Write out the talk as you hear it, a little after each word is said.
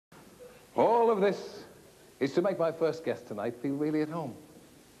All of this is to make my first guest tonight feel really at home.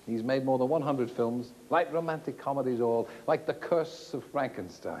 He's made more than 100 films, light romantic comedies all, like The Curse of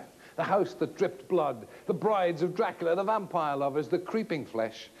Frankenstein, The House That Dripped Blood, The Brides of Dracula, The Vampire Lovers, The Creeping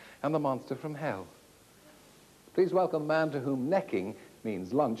Flesh, and The Monster from Hell. Please welcome the man to whom necking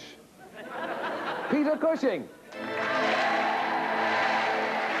means lunch, Peter Cushing.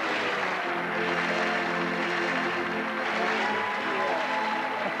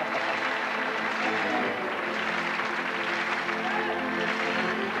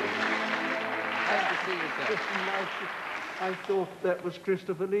 I thought that was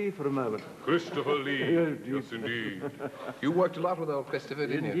Christopher Lee for a moment. Christopher Lee, yes indeed. You worked a lot with old Christopher,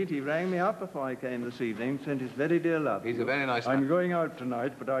 didn't you? Indeed, he rang me up before I came this evening, sent his very dear love. He's a very nice man. I'm going out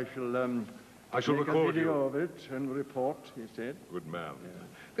tonight, but I shall make a video of it and report, he said. Good man. Yeah.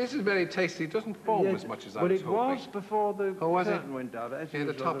 This is very tasty. It doesn't foam as much as I was hoping. Well, it was before the curtain went out. Yeah,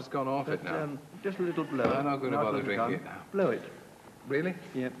 the top's gone off it now. Just a little blow. I'm not going to bother drinking it now. Blow it. Really?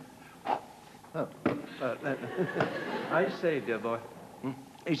 Yep. Oh. I say, dear boy,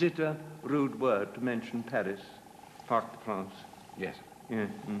 is it a rude word to mention Paris, Parc de France? Yes. Yeah.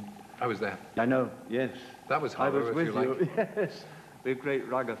 I was there. I know, yes. That was I horror, was with if you like. Yes. We're great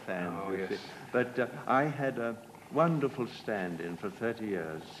rugger fans. Oh, yes. But I had a wonderful stand-in for 30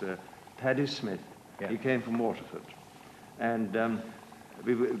 years, Paddy Smith. Yeah. He came from Waterford. And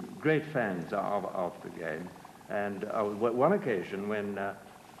we were great fans of the game. And one occasion when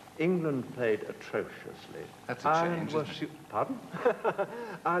England played atrociously. That's a change. Pardon?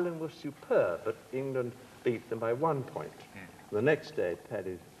 Ireland was superb, but England beat them by 1 point. Yeah. The next day,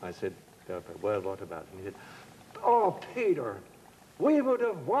 Paddy, I said, well, what about it? And he said, oh, Peter, we would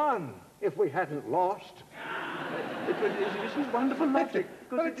have won if we hadn't lost. This is wonderful logic.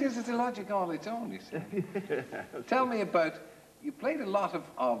 Well, it's a logic all its own, you see. Tell me about, you played a lot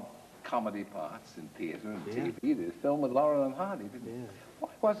of comedy parts in theatre and TV. You did a film with Laurel and Hardy, didn't you? Yeah. Why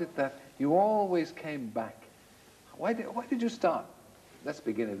was it that you always came back? Why did you start? Let's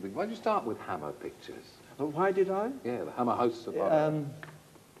begin at the beginning. Why did you start with Hammer Pictures? Why did I? Yeah, the Hammer House of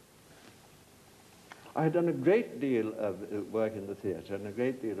I had done a great deal of work in the theatre and a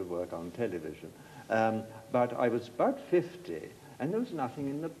great deal of work on television. But I was about 50, and there was nothing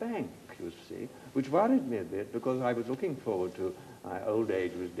in the bank, you see, which worried me a bit because I was looking forward to my old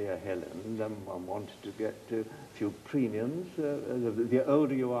age with dear Helen, and one wanted to get a few premiums. The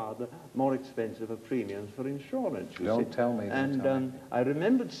older you are, the more expensive are premiums for insurance, you see. Don't tell me. And I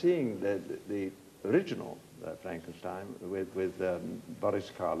remembered seeing the original Frankenstein with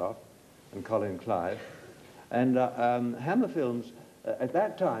Boris Karloff and Colin Clive. And Hammer Films, at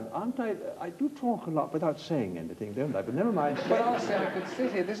that time, I do talk a lot without saying anything, don't I? But never mind. But honestly, I could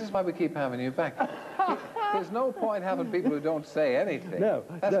sit here. This is why we keep having you back. There's no point having people who don't say anything. No,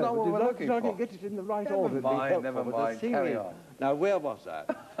 that's not what we're looking for. I can get it in the right order. Never mind, carry on. Now, where was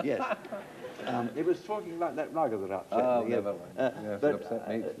that? Yes. It was talking about that rugger that upset me. Never mind. Yes, it upset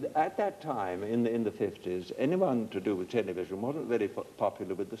me. At that time, in the 50s, anyone to do with television wasn't very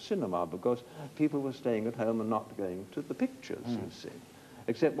popular with the cinema because people were staying at home and not going to the pictures, you see.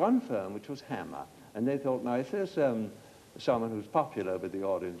 Except one firm, which was Hammer. And they thought, now, if there's someone who's popular with the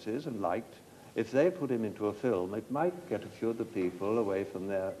audiences and liked, if they put him into a film, it might get a few of the people away from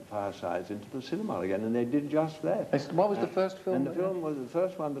their firesides into the cinema again, and they did just that. What was the first film? And the film was the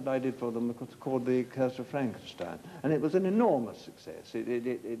first one that I did for them, was called The Curse of Frankenstein, and it was an enormous success.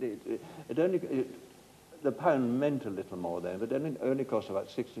 The pound meant a little more then, but it only cost about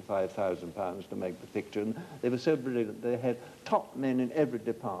 £65,000 to make the picture, and they were so brilliant. They had top men in every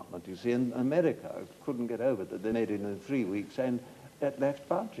department, you see, and America couldn't get over that. They made it in 3 weeks, and at left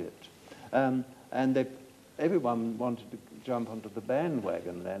budget. And everyone wanted to jump onto the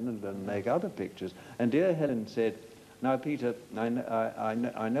bandwagon then and make other pictures. And dear Helen said, now, Peter,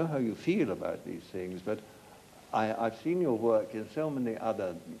 I know how you feel about these things, but I've seen your work in so many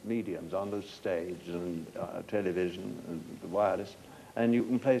other mediums, on the stage and television and the wireless, and you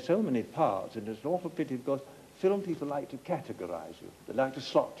can play so many parts, and it's an awful pity because film people like to categorize you. They like to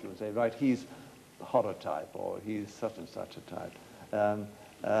slot you and say, right, he's the horror type, or he's such and such a type.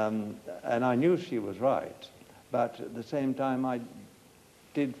 And I knew she was right, but at the same time I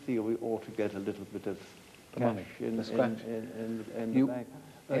did feel we ought to get a little bit of cash in the bank.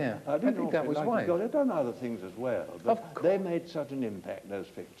 Yeah, I think that was wise. They've done other things as well, but they made such an impact, those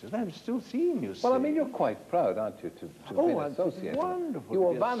pictures. I'm still seeing you. Well, I mean, you're quite proud, aren't you, to have been associated. Wonderful. You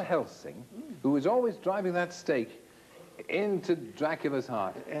were Van Helsing, who was always driving that stake into Dracula's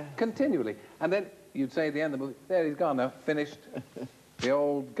heart, continually. And then you'd say at the end of the movie, there, he's gone now, finished. The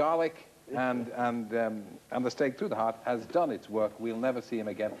old garlic and the Stake Through the Heart has done its work. We'll never see him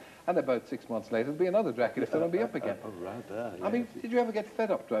again. And about 6 months later, there'll be another Dracula film and be up again. Oh, rather, yes. I mean, did you ever get fed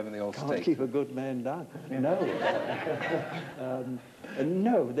up driving the old Can't Stake? keep a good man down. No.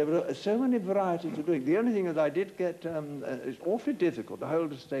 No, there were so many varieties of doing. The only thing is I did get, it's awfully difficult to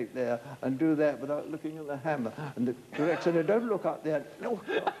hold a stake there and do that without looking at the hammer. And the director said, don't look up there. No.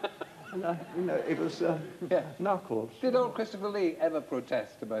 And you know, it was knuckles. Did old Christopher Lee ever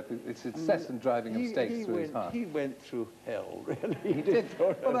protest about its incessant driving of stakes through his heart? He went through hell, really. He did.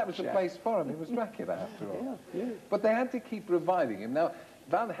 Well, that was the place for him. He was Dracula, after all. Yeah. But they had to keep reviving him. Now,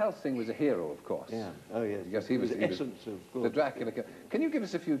 Van Helsing was a hero, of course. Yeah. Oh, yes. Because he was the essence of good. The Dracula. Can you give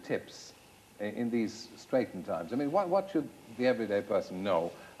us a few tips in these straitened times? I mean, what should the everyday person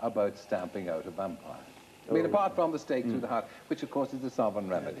know about stamping out a vampire? I mean, apart from the stake through the heart, which, of course, is the sovereign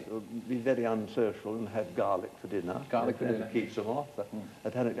remedy. Be very unsocial and have garlic for dinner. Garlic for dinner. Keeps them off.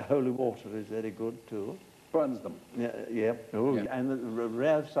 Holy water is very good, too. Burns them. Yeah. Oh, yeah. And the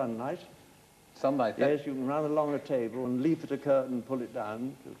rare sunlight. Sunlight. Yes, you can run along a table and leap at a curtain and pull it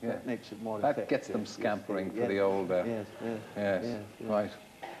down. That makes it more effective. That gets them scampering for the old... Yes. Right.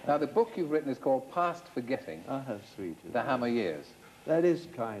 Now, the book you've written is called Past Forgetting. Oh, how sweet. The Hammer Years. That is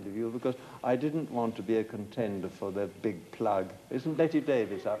kind of you, because I didn't want to be a contender for the big plug. Isn't Betty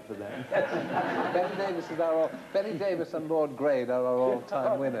Davis up for that? Betty Davis and Lord Grade are our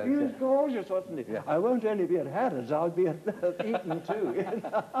all-time winners. He was gorgeous, wasn't he? Yeah. I won't only be at Harrods, I'll be at Eton too.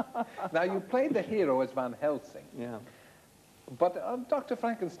 Now, you played the hero as Van Helsing. Yeah. But Dr.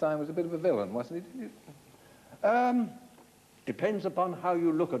 Frankenstein was a bit of a villain, wasn't he? Depends upon how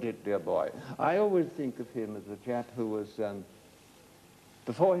you look at it, dear boy. I always think of him as a chap who was,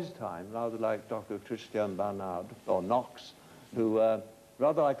 before his time, rather like Dr. Christian Barnard, or Knox, who,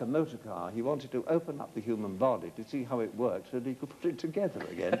 rather like a motor car, he wanted to open up the human body to see how it works so that he could put it together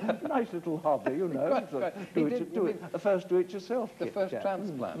again. Nice little hobby, you know. Right. Do it, first do-it-yourself The first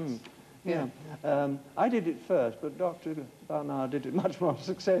transplants. Yeah. I did it first, but Dr. Barnard did it much more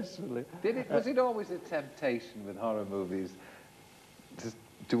successfully. Was it always a temptation with horror movies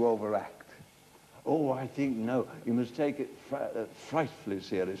to overact? Oh, I think no. You must take it frightfully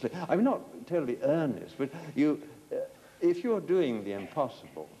seriously. I'm not totally earnest, but if you're doing the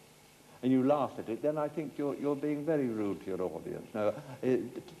impossible and you laugh at it, then I think you're being very rude to your audience. No,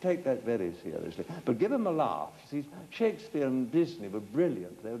 take that very seriously. But give them a laugh. See, Shakespeare and Disney were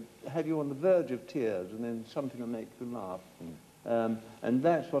brilliant. They would have you on the verge of tears and then something to make you laugh. And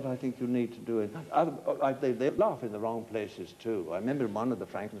that's what I think you need to do. They laugh in the wrong places, too. I remember in one of the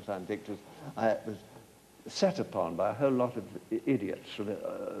Frankenstein pictures, I was set upon by a whole lot of idiots from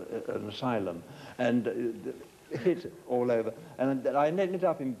an asylum, and hit all over. And I ended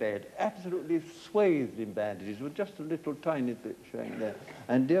up in bed, absolutely swathed in bandages, with just a little tiny bit showing there.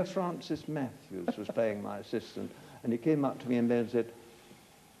 And dear Francis Matthews was playing my assistant, and he came up to me in bed and said,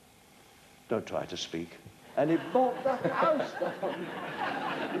 "Don't try to speak." And it brought the house down.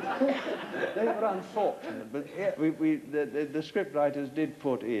 They were unfortunate, but the script writers did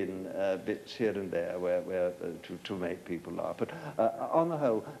put in bits here and there to make people laugh. But on the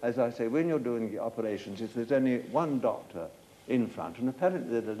whole, as I say, when you're doing the operations, if there's only one doctor in front, and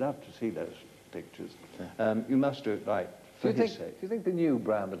apparently they'd love to see those pictures, you must do it right for his sake. Do you think the new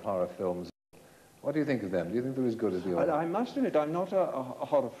brand of horror films, what do you think of them? Do you think they're as good as the old? I must admit, I'm not a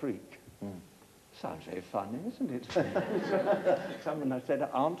horror freak. Sounds very funny, isn't it? Someone has said,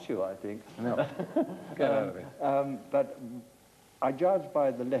 "Aren't you?" I think. No. Get out of it. But I judge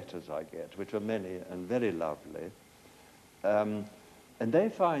by the letters I get, which are many and very lovely, and they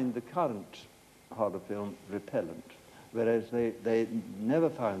find the current horror film repellent, whereas they never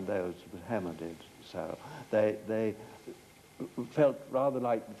found those that Hammer did so. They felt rather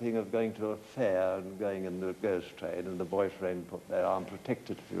like the thing of going to a fair and going in the ghost train, and the boyfriend put their arm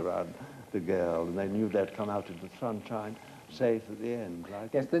protected around the girl, and they knew they'd come out into the sunshine safe at the end. Right?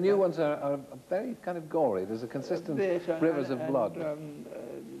 Yes, the new ones are very kind of gory. There's a consistent rivers of blood.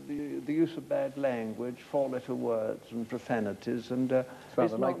 The use of bad language, four-letter words and profanities, and it's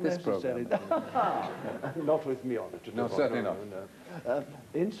rather it's like not this necessary. program. Not with me on it. No, certainly not. No.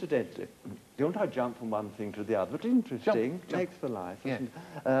 Incidentally, don't I jump from one thing to the other? But interesting, Jump. makes for life. Yeah.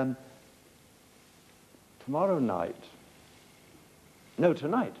 Tomorrow night, no,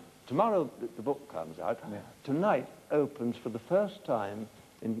 tonight. Tomorrow the book comes out. Yeah. Tonight opens for the first time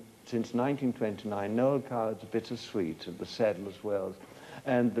since 1929, Noel Coward's Bittersweet at the Sadler's Wells.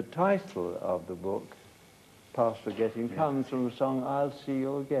 And the title of the book, Past Forgetting, comes from the song I'll See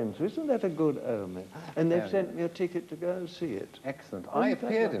You Again. So isn't that a good omen? And they've sent me a ticket to go and see it. Excellent. I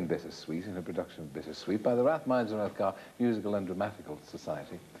appeared in Bittersweet, in a production of Bittersweet, by the Rathmines and Rathgar Musical and Dramatical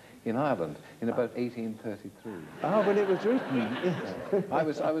Society in Ireland in about 1833. Ah, when it was written. I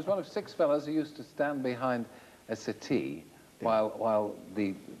was one of 6 fellas who used to stand behind a settee while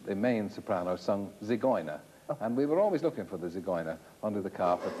the main soprano sung Zigeuner. And we were always looking for the Zigeuner under the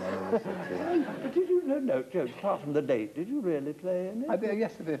carpet and under the settee. Did you no, apart from the date, did you really play in it? I did,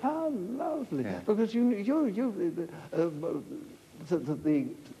 yes, I did. How lovely. Yeah. Because the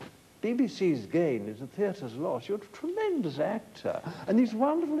BBC's gain is the theatre's loss. You're a tremendous actor. And these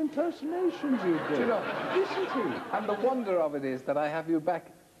wonderful impersonations you do. Do you know, Listen to you. and the wonder of it is that I have you back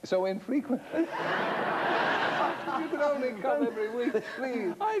so infrequently. You could only come every week,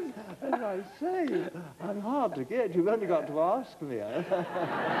 please. As I say, I'm hard to get. You've only got to ask me.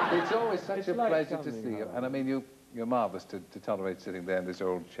 It's always such It's a like pleasure to coming see you. home. And I mean, you're marvellous to tolerate sitting there in this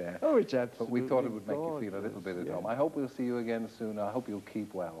old chair. Oh, it's absolutely But we thought it would make you feel a little bit at gorgeous, home. I hope we'll see you again soon. I hope you'll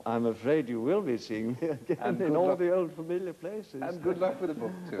keep well. I'm afraid you will be seeing me again And in good all luck. the old familiar places. And good luck with the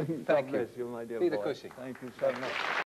book, too. God Thank you. bless you, my dear Peter boy. Cushing. Thank you so much.